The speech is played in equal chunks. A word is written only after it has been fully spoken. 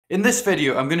In this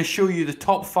video, I'm going to show you the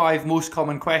top 5 most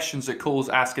common questions that Kohl's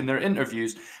ask in their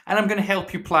interviews, and I'm going to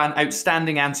help you plan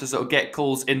outstanding answers that will get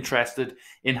Kohl's interested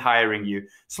in hiring you.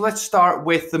 So let's start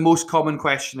with the most common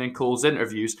question in Kohl's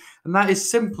interviews, and that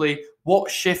is simply,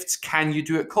 what shifts can you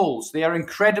do at Kohl's? They are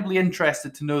incredibly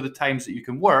interested to know the times that you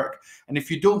can work, and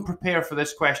if you don't prepare for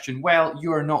this question well,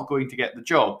 you are not going to get the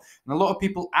job. And a lot of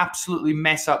people absolutely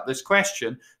mess up this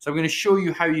question, so I'm going to show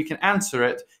you how you can answer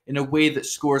it in a way that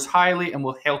scores highly and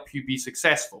will help you be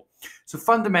successful. So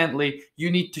fundamentally,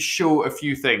 you need to show a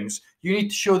few things. You need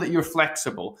to show that you're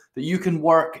flexible, that you can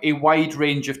work a wide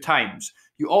range of times.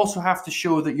 You also have to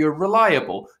show that you're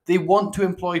reliable. They want to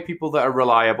employ people that are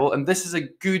reliable, and this is a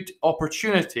good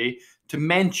opportunity to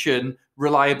mention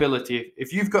reliability.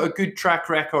 If you've got a good track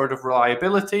record of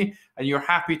reliability and you're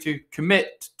happy to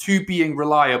commit to being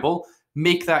reliable,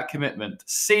 make that commitment.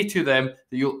 Say to them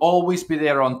that you'll always be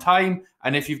there on time,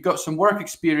 and if you've got some work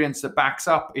experience that backs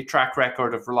up a track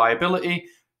record of reliability,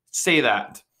 say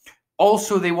that.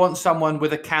 Also, they want someone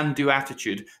with a can-do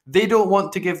attitude. They don't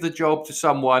want to give the job to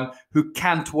someone who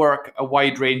can't work a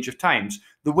wide range of times.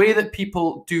 The way that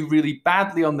people do really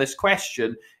badly on this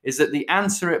question is that they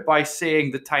answer it by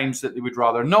saying the times that they would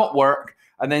rather not work,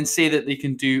 and then say that they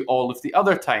can do all of the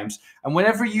other times. And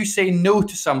whenever you say no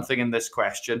to something in this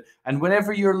question, and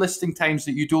whenever you're listing times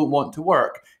that you don't want to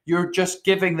work, you're just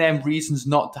giving them reasons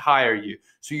not to hire you.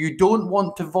 So you don't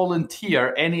want to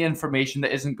volunteer any information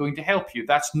that isn't going to help you.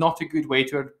 That's not a good way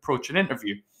to approach an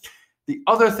interview. The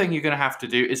other thing you're going to have to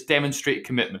do is demonstrate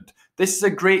commitment. This is a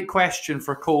great question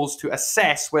for Kohl's to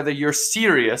assess whether you're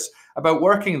serious about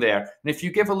working there. And if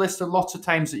you give a list of lots of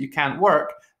times that you can't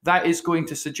work, that is going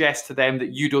to suggest to them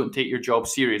that you don't take your job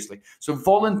seriously. So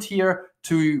volunteer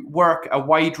to work a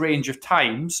wide range of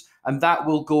times, and that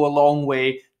will go a long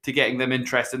way to getting them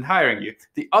interested in hiring you.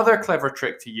 The other clever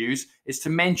trick to use is to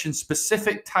mention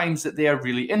specific times that they are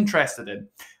really interested in.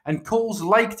 And Kohl's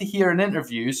like to hear in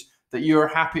interviews that you're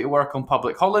happy to work on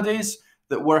public holidays,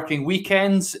 that working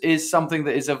weekends is something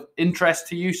that is of interest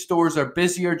to you, stores are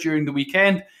busier during the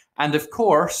weekend, and of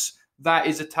course, that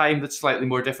is a time that's slightly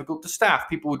more difficult to staff.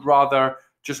 People would rather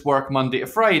just work Monday to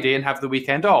Friday and have the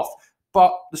weekend off,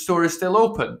 but the store is still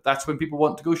open. That's when people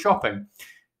want to go shopping.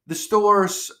 The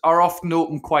stores are often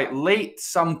open quite late.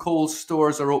 Some Kohl's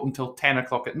stores are open till 10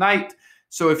 o'clock at night.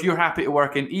 So if you're happy to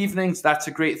work in evenings, that's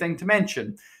a great thing to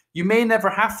mention. You may never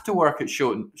have to work at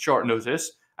short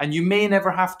notice, and you may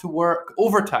never have to work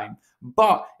overtime.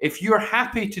 But if you're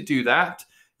happy to do that,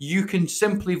 you can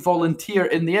simply volunteer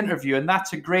in the interview, and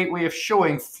that's a great way of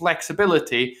showing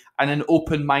flexibility and an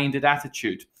open-minded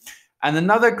attitude. And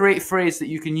another great phrase that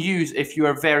you can use if you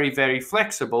are very, very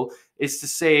flexible is to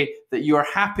say that you are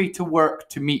happy to work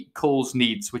to meet Kohl's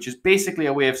needs, which is basically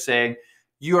a way of saying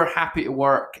you are happy to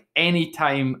work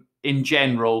anytime in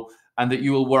general and that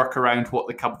you will work around what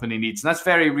the company needs. And that's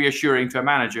very reassuring to a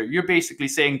manager. You're basically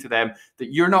saying to them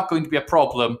that you're not going to be a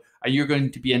problem and you're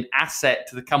going to be an asset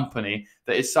to the company,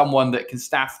 that is someone that can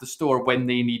staff the store when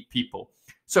they need people.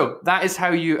 So that is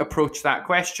how you approach that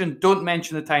question. Don't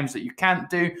mention the times that you can't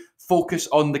do. Focus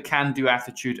on the can-do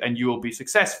attitude and you will be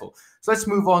successful. So let's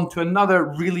move on to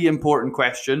another really important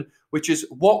question, which is,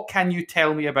 what can you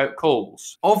tell me about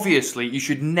Kohl's? Obviously, you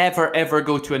should never ever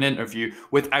go to an interview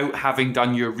without having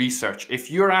done your research. If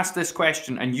you're asked this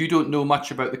question and you don't know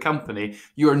much about the company,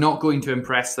 you are not going to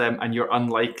impress them and you're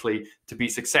unlikely to be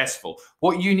successful.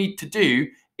 What you need to do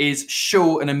is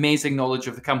show an amazing knowledge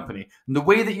of the company. And the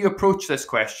way that you approach this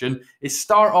question is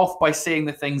start off by saying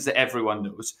the things that everyone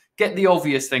knows. Get the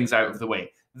obvious things out of the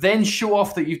way. Then show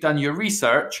off that you've done your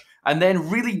research, and then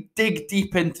really dig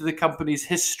deep into the company's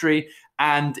history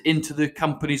and into the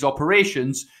company's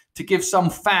operations to give some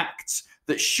facts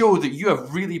that show that you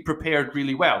have really prepared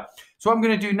really well. So what I'm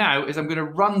going to do now is I'm going to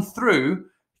run through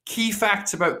key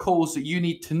facts about Kohl's that you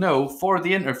need to know for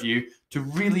the interview to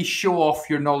really show off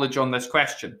your knowledge on this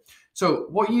question. So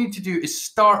what you need to do is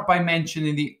start by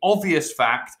mentioning the obvious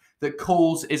fact that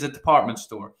Kohl's is a department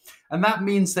store. And that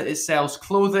means that it sells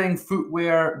clothing,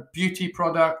 footwear, beauty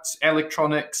products,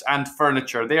 electronics, and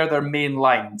furniture. They are their main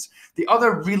lines. The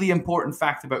other really important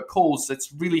fact about Kohl's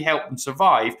that's really helped them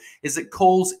survive is that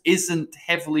Kohl's isn't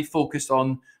heavily focused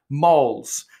on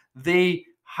malls. They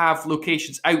have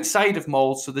locations outside of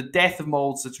malls, so the death of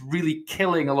malls that's really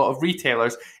killing a lot of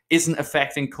retailers isn't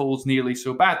affecting Kohl's nearly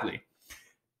so badly.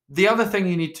 The other thing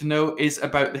you need to know is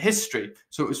about the history.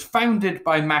 So it was founded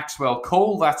by Maxwell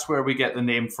Kohl, that's where we get the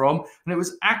name from, and it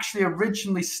was actually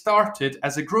originally started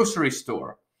as a grocery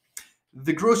store.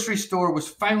 The grocery store was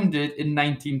founded in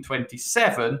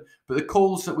 1927, but the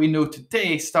Kohls that we know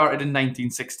today started in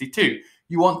 1962.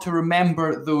 You want to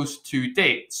remember those two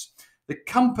dates. The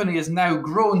company has now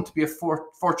grown to be a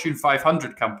Fortune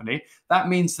 500 company. That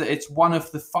means that it's one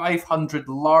of the 500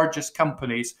 largest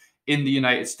companies in the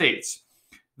United States.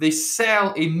 They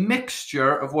sell a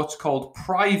mixture of what's called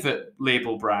private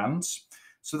label brands.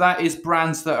 So that is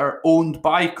brands that are owned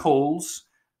by Kohl's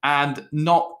and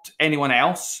not anyone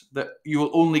else, that you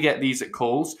will only get these at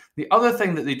Kohl's. The other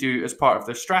thing that they do as part of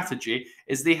their strategy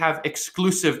is they have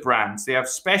exclusive brands. They have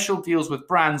special deals with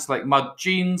brands like Mud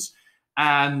Jeans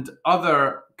and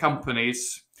other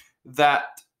companies that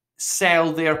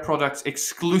sell their products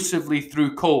exclusively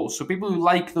through Kohl's. So people who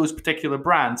like those particular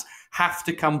brands have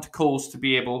to come to Kohl's to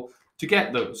be able to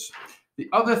get those. The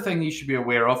other thing you should be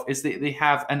aware of is that they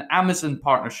have an Amazon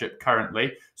partnership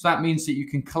currently. So that means that you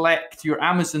can collect your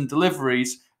Amazon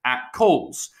deliveries at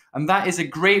Kohl's. And that is a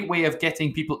great way of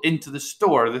getting people into the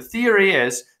store. The theory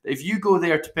is that if you go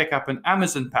there to pick up an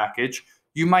Amazon package,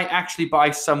 you might actually buy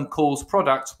some Kohl's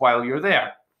products while you're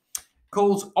there.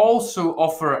 Kohl's also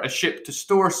offer a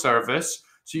ship-to-store service,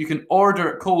 so you can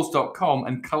order at kohls.com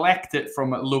and collect it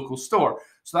from a local store.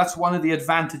 So that's one of the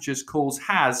advantages Kohl's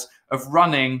has of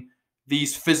running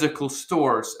these physical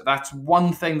stores. That's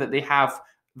one thing that they have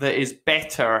that is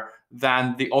better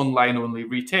than the online-only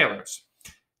retailers.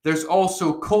 There's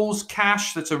also Kohl's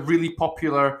Cash. That's a really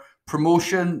popular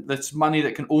promotion. That's money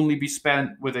that can only be spent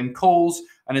within Kohl's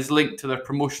and is linked to their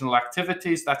promotional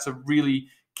activities. That's a really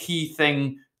key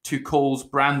thing to Kohl's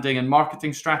branding and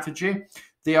marketing strategy.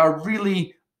 They are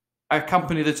really a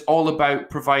company that's all about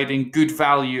providing good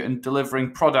value and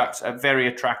delivering products at very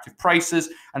attractive prices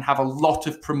and have a lot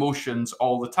of promotions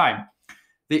all the time.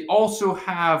 They also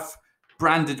have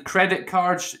branded credit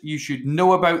cards. You should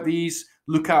know about these.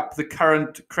 Look up the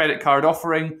current credit card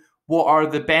offering. What are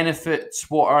the benefits?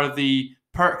 What are the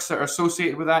perks that are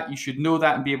associated with that? You should know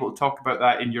that and be able to talk about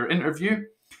that in your interview.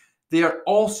 They are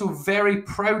also very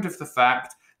proud of the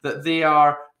fact that they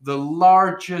are the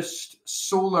largest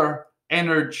solar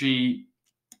energy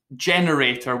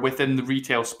generator within the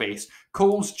retail space.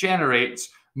 Kohl's generates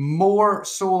more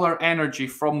solar energy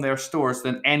from their stores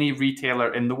than any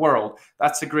retailer in the world.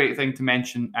 That's a great thing to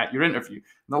mention at your interview. And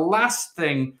the last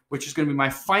thing, which is going to be my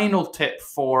final tip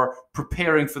for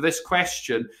preparing for this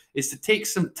question, is to take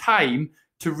some time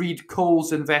to read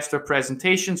Kohl's investor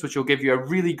presentations, which will give you a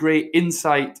really great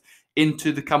insight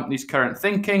into the company's current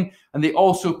thinking. And they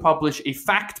also publish a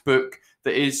fact book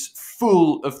that is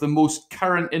full of the most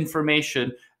current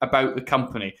information about the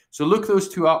company. So look those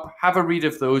two up, have a read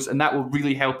of those, and that will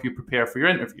really help you prepare for your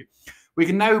interview. We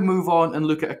can now move on and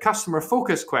look at a customer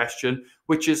focus question,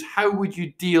 which is how would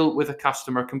you deal with a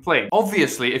customer complaint?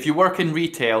 Obviously, if you work in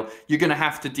retail, you're going to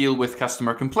have to deal with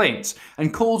customer complaints.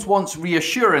 And Kohl's wants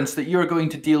reassurance that you're going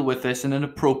to deal with this in an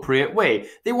appropriate way.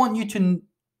 They want you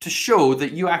to show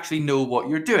that you actually know what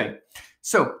you're doing.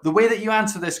 So the way that you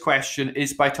answer this question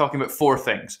is by talking about four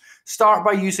things. Start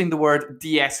by using the word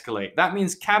de-escalate. That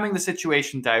means calming the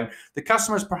situation down. The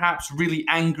customer's perhaps really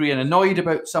angry and annoyed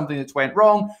about something that's went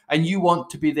wrong, and you want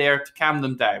to be there to calm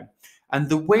them down. And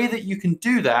the way that you can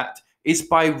do that is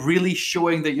by really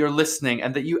showing that you're listening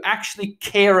and that you actually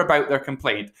care about their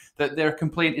complaint, that their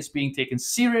complaint is being taken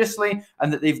seriously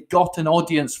and that they've got an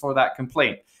audience for that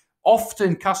complaint.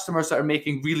 Often customers that are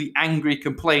making really angry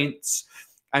complaints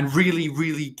and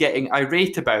really getting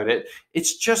irate about it,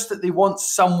 it's just that they want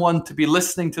someone to be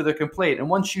listening to their complaint. And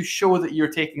once you show that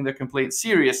you're taking their complaint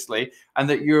seriously and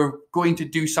that you're going to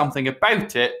do something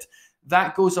about it,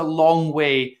 that goes a long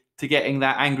way to getting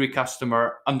that angry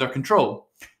customer under control.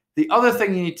 The other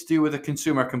thing you need to do with a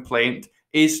consumer complaint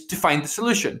is to find the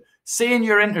solution. Say in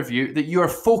your interview that you are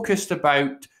focused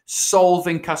about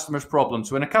solving customers'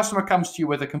 problems. When a customer comes to you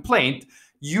with a complaint,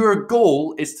 your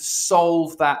goal is to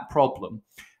solve that problem.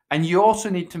 And you also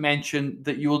need to mention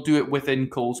that you will do it within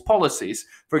Kohl's policies.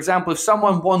 For example, if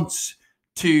someone wants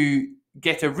to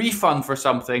get a refund for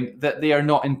something that they are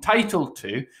not entitled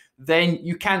to, then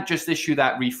you can't just issue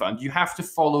that refund. You have to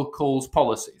follow Kohl's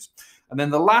policies. And then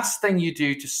the last thing you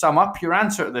do to sum up your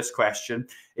answer to this question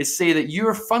is say that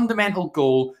your fundamental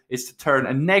goal is to turn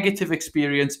a negative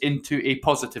experience into a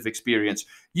positive experience.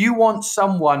 You want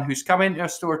someone who's come into a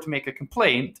store to make a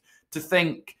complaint to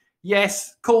think,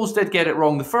 yes, Kohl's did get it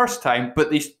wrong the first time, but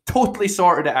they totally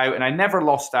sorted it out and I never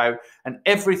lost out and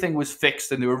everything was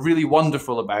fixed and they were really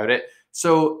wonderful about it.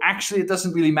 So actually it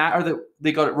doesn't really matter that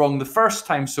they got it wrong the first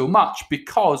time so much,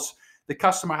 because the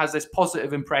customer has this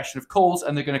positive impression of Kohl's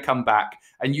and they're going to come back,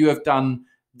 and you have done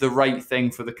the right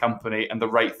thing for the company and the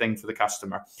right thing for the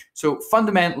customer. So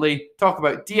fundamentally, talk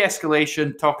about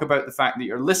de-escalation, talk about the fact that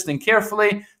you're listening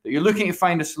carefully, that you're looking to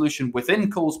find a solution within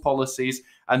Kohl's policies,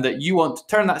 and that you want to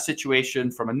turn that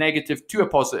situation from a negative to a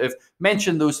positive.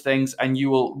 Mention those things and you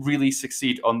will really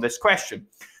succeed on this question.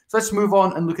 So let's move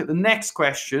on and look at the next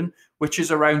question, which is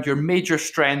around your major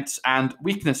strengths and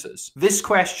weaknesses. This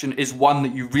question is one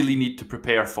that you really need to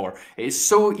prepare for. It is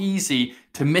so easy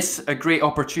to miss a great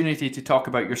opportunity to talk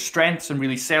about your strengths and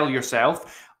really sell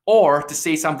yourself, or to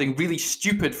say something really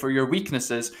stupid for your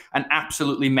weaknesses and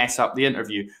absolutely mess up the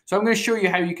interview. So I'm going to show you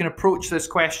how you can approach this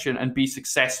question and be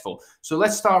successful. So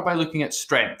let's start by looking at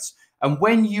strengths. And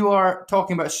when you are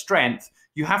talking about strength,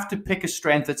 you have to pick a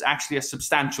strength that's actually a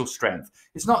substantial strength.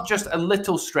 It's not just a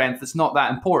little strength that's not that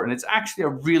important. It's actually a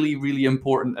really, really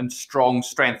important and strong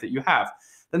strength that you have.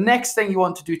 The next thing you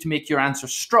want to do to make your answer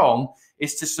strong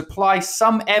is to supply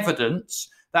some evidence.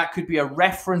 That could be a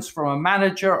reference from a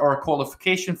manager or a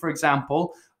qualification, for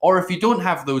example. Or if you don't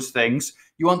have those things,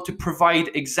 you want to provide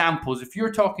examples. If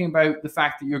you're talking about the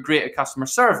fact that you're great at customer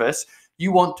service,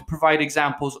 you want to provide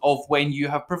examples of when you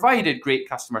have provided great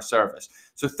customer service.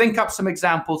 So think up some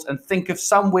examples and think of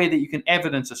some way that you can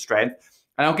evidence a strength.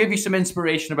 And I'll give you some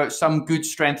inspiration about some good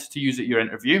strengths to use at your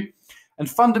interview. And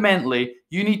fundamentally,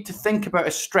 you need to think about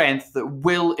a strength that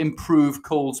will improve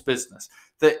Kohl's business.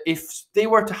 That if they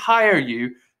were to hire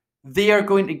you, they are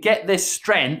going to get this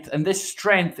strength, and this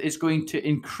strength is going to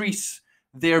increase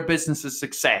their business's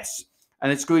success.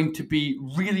 And it's going to be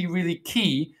really, really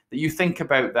key that you think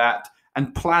about that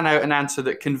and plan out an answer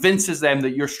that convinces them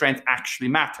that your strength actually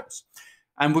matters.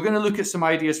 And we're going to look at some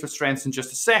ideas for strengths in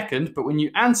just a second, but when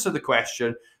you answer the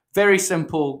question, very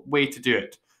simple way to do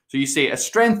it. So you say, a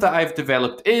strength that I've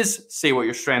developed is, say what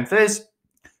your strength is.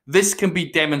 This can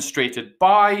be demonstrated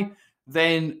by,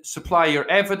 then supply your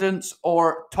evidence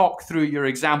or talk through your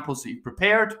examples that you've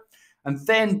prepared. And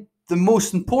then the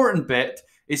most important bit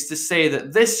is to say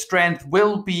that this strength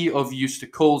will be of use to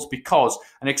Kohl's because,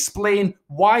 and explain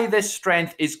why this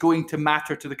strength is going to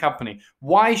matter to the company.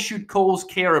 Why should Kohl's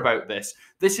care about this?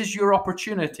 This is your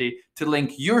opportunity to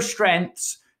link your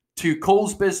strengths to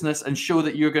Kohl's business and show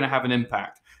that you're going to have an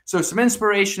impact. So some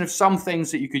inspiration of some things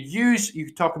that you could use. You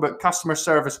could talk about customer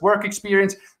service work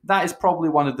experience. That is probably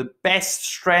one of the best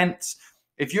strengths.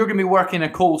 If you're going to be working in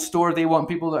a Kohl store, they want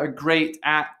people that are great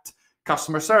at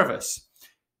customer service.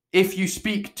 If you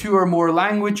speak 2 or more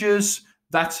languages,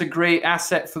 that's a great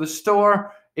asset for the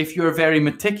store. If you're very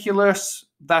meticulous,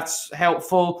 that's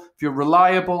helpful. If you're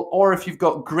reliable, or if you've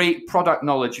got great product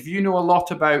knowledge. If you know a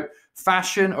lot about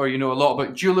fashion, or you know a lot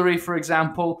about jewelry, for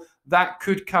example, that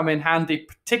could come in handy,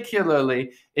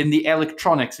 particularly in the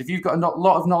electronics. If you've got a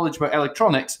lot of knowledge about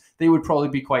electronics, they would probably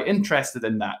be quite interested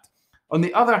in that. On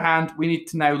the other hand, we need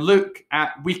to now look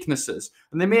at weaknesses.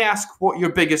 And they may ask what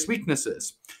your biggest weakness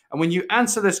is. And when you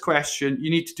answer this question,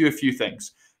 you need to do a few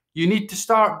things. You need to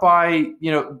start by,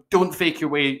 don't fake your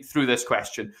way through this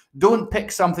question. Don't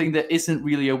pick something that isn't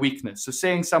really a weakness. So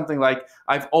saying something like,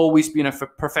 I've always been a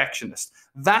perfectionist.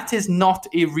 That is not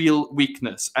a real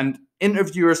weakness. And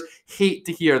interviewers hate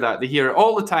to hear that. They hear it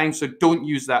all the time, so don't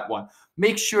use that one.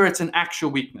 Make sure it's an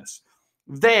actual weakness.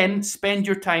 Then spend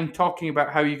your time talking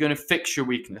about how you're going to fix your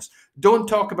weakness. Don't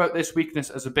talk about this weakness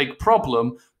as a big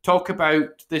problem. Talk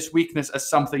about this weakness as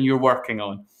something you're working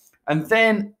on. And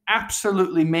then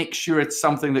absolutely make sure it's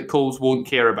something that Kohl's won't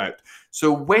care about.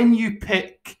 So when you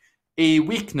pick a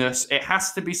weakness, it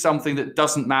has to be something that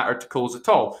doesn't matter to Kohl's at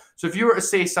all. So if you were to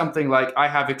say something like, I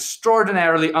have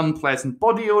extraordinarily unpleasant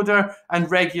body odor and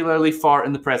regularly fart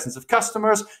in the presence of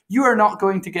customers, you are not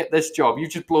going to get this job.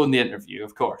 You've just blown the interview,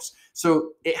 of course.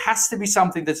 So it has to be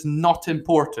something that's not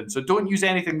important. So don't use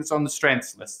anything that's on the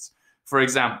strengths lists, for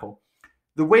example.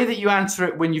 The way that you answer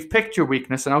it when you've picked your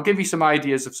weakness, and I'll give you some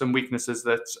ideas of some weaknesses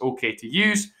that's okay to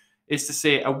use, is to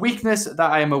say, a weakness that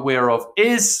I am aware of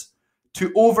is, to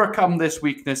overcome this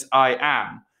weakness, I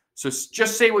am. So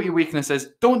just say what your weakness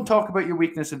is. Don't talk about your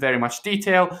weakness in very much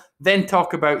detail. Then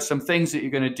talk about some things that you're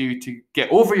going to do to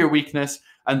get over your weakness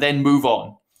and then move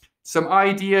on. Some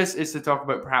ideas is to talk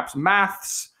about perhaps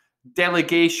maths,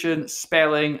 delegation,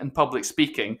 spelling, and public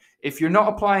speaking. If you're not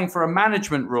applying for a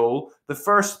management role, the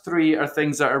first 3 are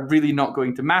things that are really not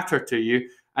going to matter to you.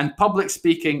 And public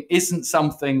speaking isn't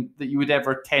something that you would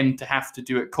ever tend to have to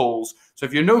do at Kohl's. So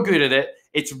if you're no good at it,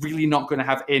 it's really not going to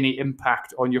have any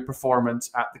impact on your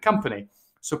performance at the company.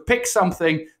 So pick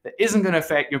something that isn't going to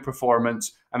affect your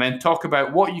performance and then talk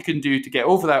about what you can do to get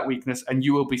over that weakness, and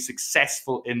you will be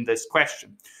successful in this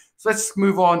question. So let's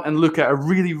move on and look at a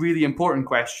really, really important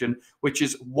question, which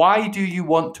is, why do you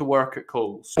want to work at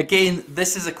Kohl's? Again,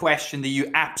 this is a question that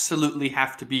you absolutely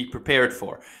have to be prepared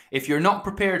for. If you're not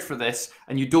prepared for this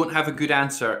and you don't have a good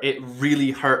answer, it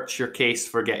really hurts your case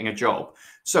for getting a job.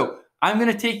 So I'm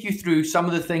going to take you through some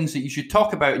of the things that you should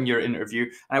talk about in your interview,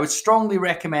 and I would strongly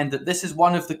recommend that this is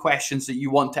one of the questions that you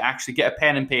want to actually get a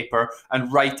pen and paper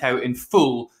and write out in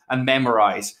full and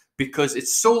memorize, because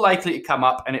it's so likely to come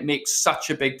up and it makes such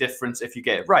a big difference if you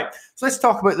get it right. So let's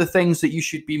talk about the things that you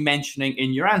should be mentioning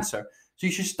in your answer. So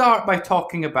you should start by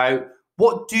talking about,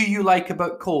 what do you like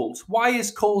about Kohl's? Why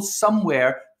is Kohl's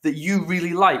somewhere that you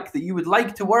really like, that you would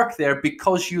like to work there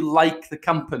because you like the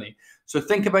company? So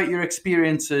think about your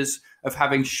experiences of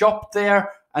having shopped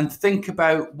there and think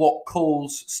about what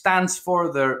Kohl's stands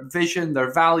for, their vision,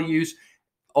 their values,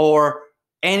 or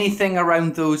anything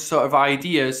around those sort of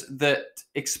ideas that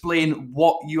explain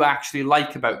what you actually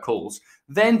like about Kohl's.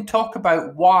 Then talk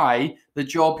about why the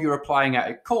job you're applying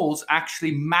at Kohl's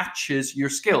actually matches your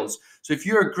skills. So if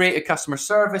you're great at customer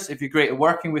service, if you're great at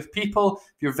working with people,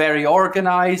 if you're very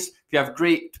organized, if you have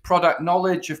great product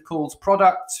knowledge of Kohl's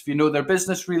products, if you know their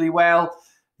business really well,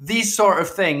 these sort of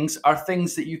things are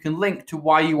things that you can link to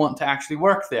why you want to actually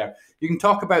work there. You can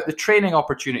talk about the training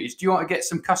opportunities. Do you want to get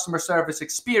some customer service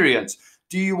experience?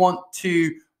 Do you want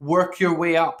to work your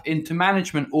way up into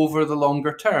management over the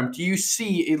longer term? Do you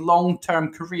see a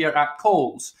long-term career at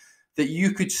Kohl's that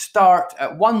you could start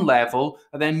at one level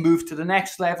and then move to the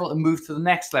next level and move to the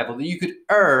next level, that you could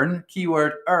earn,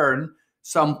 keyword earn,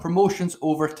 some promotions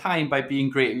over time by being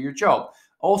great at your job?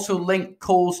 Also link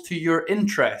Kohl's to your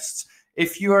interests.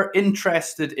 If you're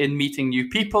interested in meeting new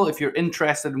people, if you're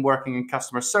interested in working in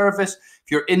customer service,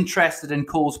 if you're interested in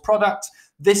Kohl's products,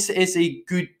 this is a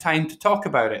good time to talk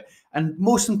about it. And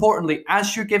most importantly,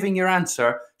 as you're giving your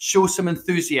answer, show some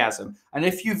enthusiasm. And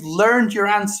if you've learned your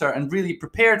answer and really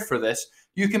prepared for this,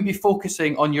 you can be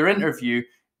focusing on your interview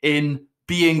in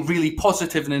being really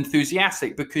positive and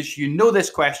enthusiastic, because you know this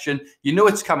question, you know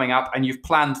it's coming up, and you've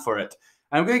planned for it.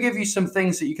 And I'm going to give you some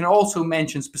things that you can also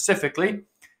mention specifically.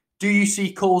 Do you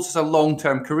see Kohl's as a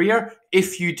long-term career?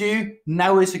 If you do,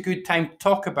 now is a good time to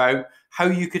talk about how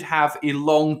you could have a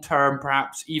long-term,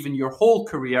 perhaps even your whole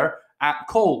career at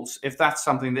Kohl's, if that's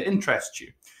something that interests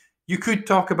you. You could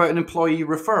talk about an employee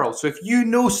referral. So if you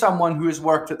know someone who has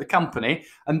worked at the company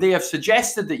and they have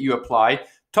suggested that you apply,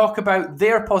 talk about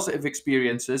their positive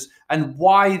experiences and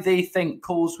why they think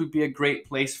Kohl's would be a great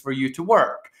place for you to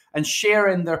work, and share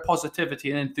in their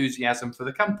positivity and enthusiasm for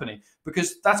the company,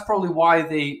 because that's probably why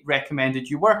they recommended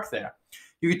you work there.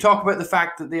 You could talk about the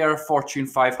fact that they are a Fortune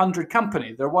 500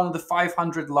 company. They're one of the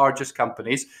 500 largest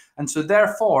companies. And so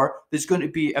therefore, there's going to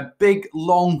be a big,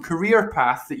 long career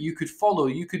path that you could follow.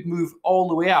 You could move all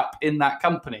the way up in that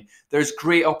company. There's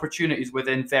great opportunities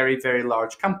within very, very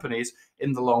large companies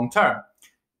in the long term.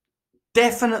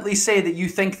 Definitely say that you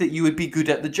think that you would be good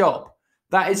at the job.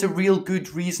 That is a real good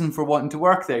reason for wanting to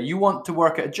work there. You want to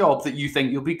work at a job that you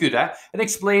think you'll be good at, and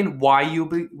explain why you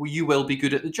will be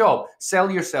good at the job.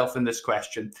 Sell yourself in this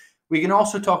question. We can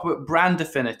also talk about brand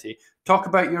affinity. Talk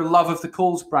about your love of the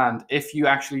Kohl's brand. If you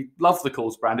actually love the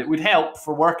Kohl's brand, it would help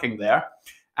for working there.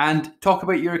 And talk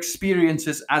about your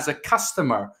experiences as a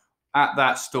customer at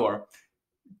that store.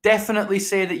 Definitely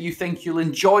say that you think you'll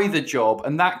enjoy the job,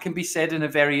 and that can be said in a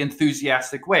very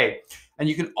enthusiastic way. And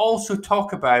you can also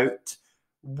talk about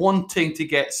wanting to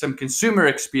get some consumer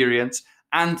experience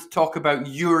and talk about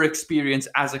your experience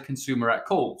as a consumer at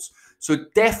Kohl's. So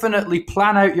definitely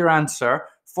plan out your answer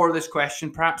for this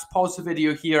question. Perhaps pause the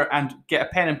video here and get a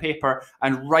pen and paper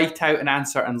and write out an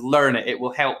answer and learn it. It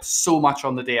will help so much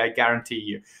on the day, I guarantee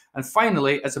you. And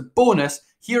finally, as a bonus,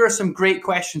 here are some great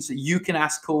questions that you can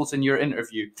ask Kohl's in your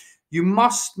interview. You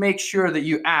must make sure that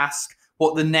you ask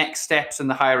what the next steps in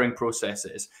the hiring process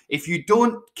is. If you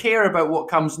don't care about what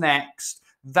comes next,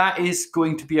 that is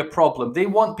going to be a problem. They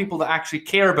want people that actually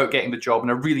care about getting the job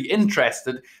and are really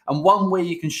interested. And one way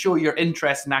you can show your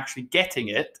interest in actually getting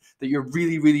it, that you're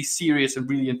really, really serious and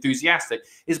really enthusiastic,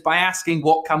 is by asking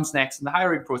what comes next in the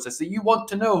hiring process. That you want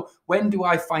to know, when do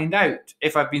I find out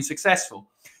if I've been successful?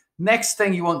 Next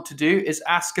thing you want to do is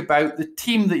ask about the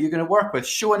team that you're going to work with.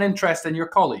 Show an interest in your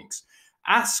colleagues.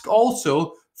 Ask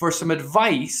also for some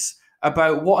advice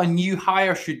about what a new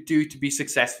hire should do to be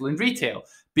successful in retail.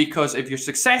 Because if you're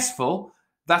successful,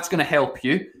 that's going to help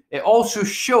you. It also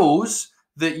shows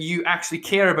that you actually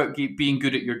care about being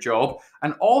good at your job.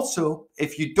 And also,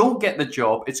 if you don't get the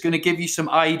job, it's going to give you some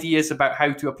ideas about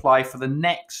how to apply for the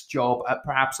next job at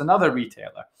perhaps another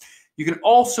retailer. You can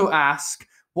also ask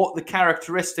what the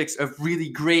characteristics of really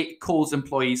great Kohl's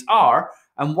employees are.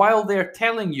 And while they're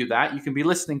telling you that, you can be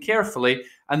listening carefully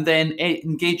and then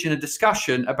engage in a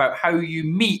discussion about how you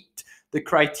meet the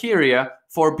criteria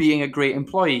for being a great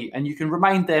employee. And you can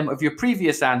remind them of your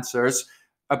previous answers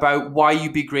about why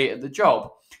you'd be great at the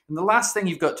job. And the last thing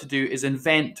you've got to do is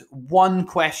invent one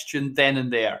question then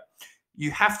and there.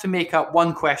 You have to make up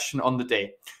one question on the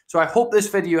day. So I hope this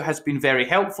video has been very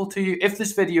helpful to you. If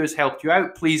this video has helped you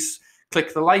out, please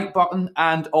click the like button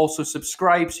and also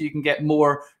subscribe so you can get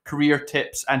more career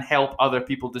tips and help other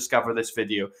people discover this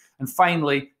video. And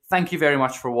finally, thank you very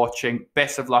much for watching.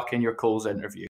 Best of luck in your Kohl's interview.